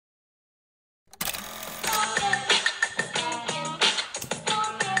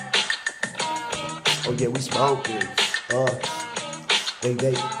Oh yeah, we smoking.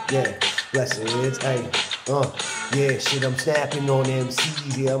 Yeah, blessings, hey. Yeah, shit, I'm snapping on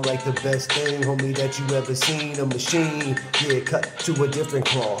MCs. Yeah, I'm like the best thing, homie, that you ever seen. A machine, yeah, cut to a different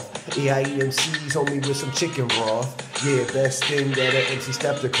cloth. Yeah, I eat MCs, homie, with some chicken broth. Yeah, best thing that an MC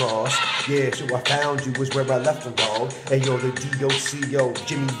stepped across. Yeah, so I found you was where I left them, dog. Hey, yo, the D.O.C, yo,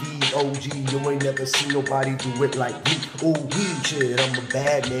 Jimmy V, OG. You ain't never seen nobody do it like me. Ooh, we shit, I'm a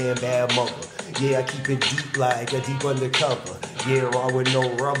bad man, bad mother. Yeah, I keep it deep like a deep undercover. Yeah, raw with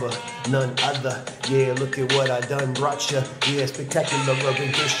no rubber, none other. Yeah, look at what I done brought ya. Yeah, spectacular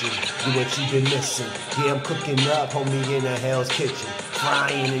rendition. You what you been missing. Yeah, I'm cooking up, homie, in a Hell's Kitchen.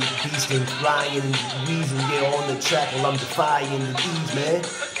 Frying and beasting, flying and wheezing. Yeah, on the track while I'm defying the D's, man.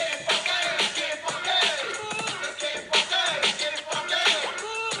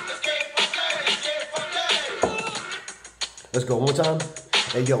 Let's go one more time.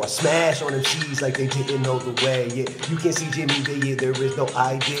 Hey yo, I smash on them cheese like they didn't know the way. Yeah, you can see Jimmy there, yeah, there is no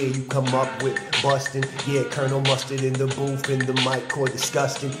idea. You come up with bustin', yeah, Colonel Mustard in the booth and the mic cord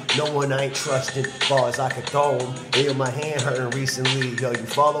disgusting. No one I ain't trusting, far as I could throw them. Yeah, my hand hurting recently. Yo, you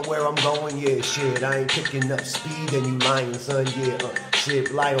follow where I'm going? Yeah, shit, I ain't picking up speed and you lying, son. Yeah, shit,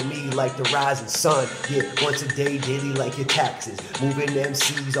 rely on me like the rising sun. Yeah, once a day daily like your taxes. Moving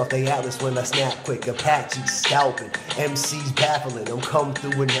MCs off they atlas when I snap quick. Apache scalping, MCs baffling. I'm come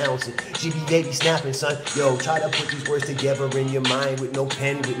through announcing. GB baby snapping, son. Yo, try to put these words together in your mind with no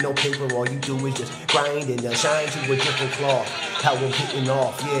pen, with no paper. All you do is just grind and shine to a different cloth. How I'm hitting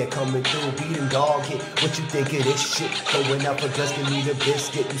off, yeah, coming through, beating dog hit. What you think of this shit? Going up for just give me the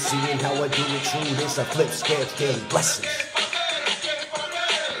biscuit. You seeing how I do it true? This I flip scabs, daily blessings.